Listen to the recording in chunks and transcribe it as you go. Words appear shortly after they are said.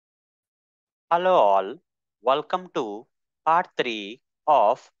Hello all, welcome to part 3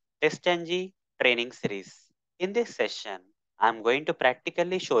 of TestNG training series. In this session, I'm going to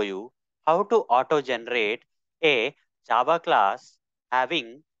practically show you how to auto-generate a Java class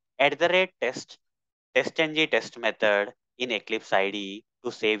having @test test method in Eclipse IDE to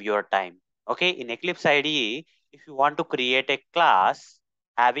save your time. Okay, in Eclipse IDE, if you want to create a class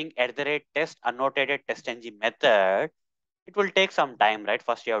having @test annotated TestNG method, it will take some time, right?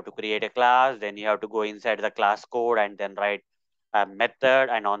 First, you have to create a class, then you have to go inside the class code and then write a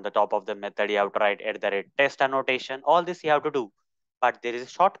method. And on the top of the method, you have to write test annotation. All this you have to do. But there is a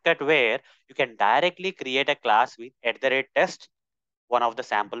shortcut where you can directly create a class with test, one of the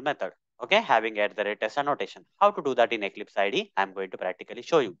sample method. Okay, having test annotation. How to do that in Eclipse IDE? I'm going to practically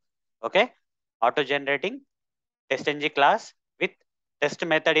show you. Okay, auto generating TestNG class with test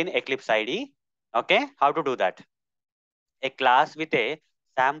method in Eclipse IDE. Okay, how to do that? A class with a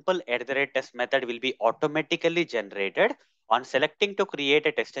sample test method will be automatically generated on selecting to create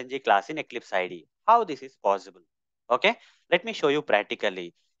a TestNG class in Eclipse IDE. How this is possible? Okay, let me show you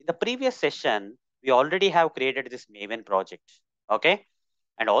practically. In the previous session, we already have created this Maven project. Okay,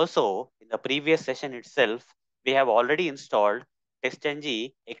 and also in the previous session itself, we have already installed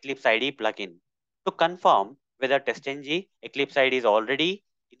TestNG Eclipse IDE plugin. To confirm whether TestNG Eclipse IDE is already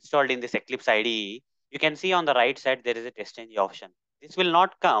installed in this Eclipse IDE, you can see on the right side there is a TestNG option. This will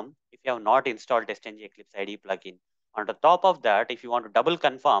not come if you have not installed TestNG Eclipse IDE plugin. On the top of that, if you want to double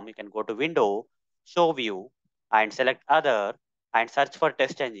confirm, you can go to Window, Show View, and select Other, and search for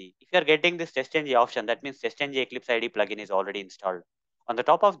TestNG. If you are getting this TestNG option, that means TestNG Eclipse IDE plugin is already installed. On the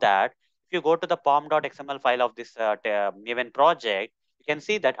top of that, if you go to the pom.xml file of this Maven project, you can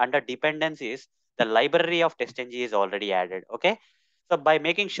see that under dependencies, the library of TestNG is already added. Okay. So by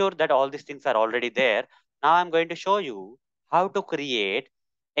making sure that all these things are already there, now I'm going to show you how to create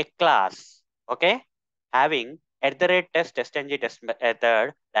a class. Okay. Having test test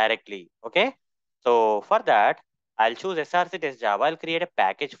method directly. Okay. So for that, I'll choose src test Java. I'll create a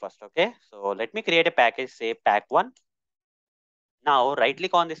package first. Okay. So let me create a package, say pack1. Now right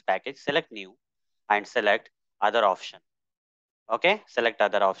click on this package, select new and select other option. Okay, select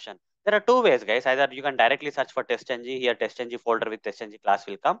other option. There are two ways, guys. Either you can directly search for TestNG. Here TestNG folder with TestNG class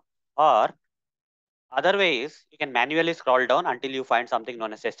will come, or other way is you can manually scroll down until you find something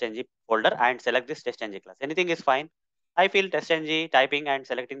known as TestNG folder and select this TestNG class. Anything is fine. I feel TestNG typing and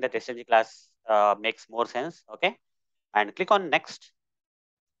selecting the TestNG class makes more sense. Okay, and click on next.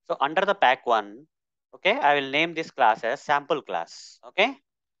 So under the pack one, okay, I will name this class as sample class. Okay,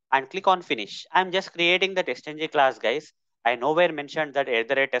 and click on finish. I'm just creating the TestNG class, guys. I nowhere mentioned that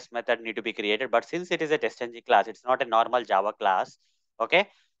test method need to be created, but since it is a TestNG class, it's not a normal Java class. Okay,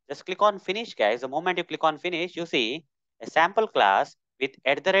 just click on finish, guys. The moment you click on finish, you see a sample class with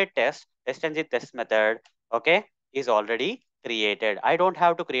TestNG test method. Okay, is already created. I don't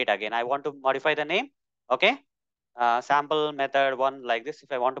have to create again. I want to modify the name. Okay, sample method one like this.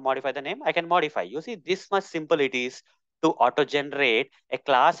 If I want to modify the name, I can modify. You see, this much simple it is to auto generate a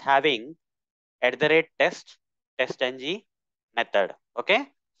class having test_test_ng method. Okay.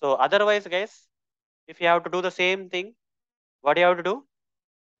 So otherwise, guys, if you have to do the same thing, what you have to do?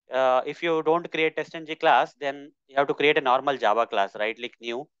 If you don't create TestNG class, then you have to create a normal Java class, right? Like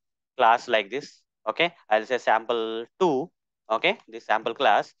new class like this. Okay. I'll say sample two. Okay. This sample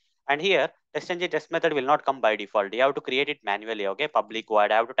class. And here TestNG test method will not come by default. You have to create it manually. Okay. Public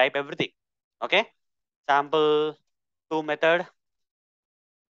void. I have to type everything. Okay. Sample two method.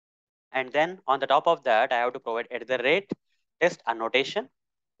 And then on the top of that, I have to provide test annotation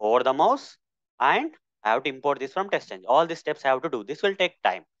over the mouse, and I have to import this from TestNG. All these steps I have to do. This will take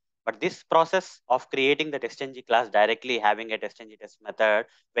time. But this process of creating the TestNG class directly, having a TestNG test method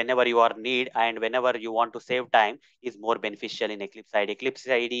whenever you are need and whenever you want to save time, is more beneficial in Eclipse IDE. Eclipse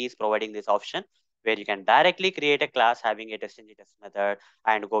IDE is providing this option where you can directly create a class having a TestNG test method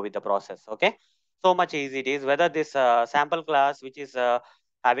and go with the process. Okay, so much easy it is. Whether this sample class, which is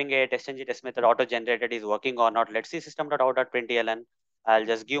having a TestNG test method auto generated, is working or not. Let's see system.out.println. I'll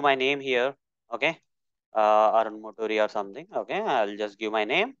just give my name here. Okay, Arun Moturi or something. Okay, I'll just give my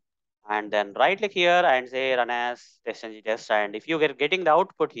name and then right click here and say run as TestNG test. And if you get getting the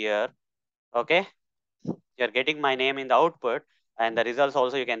output here, okay, you're getting my name in the output, and the results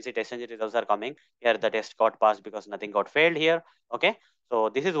also you can see TestNG results are coming here. The test got passed because nothing got failed here. Okay, so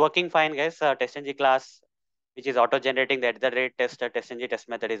this is working fine, guys. TestNG class, which is auto generating the TestNG test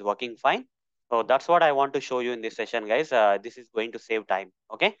method, is working fine. So that's what I want to show you in this session, guys. This is going to save time.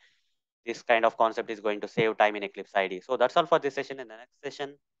 Okay, this kind of concept is going to save time in Eclipse IDE. So that's all for this session. In the next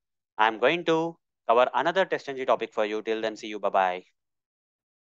session, I'm going to cover another TestNG topic for you. Till then, see you. Bye bye.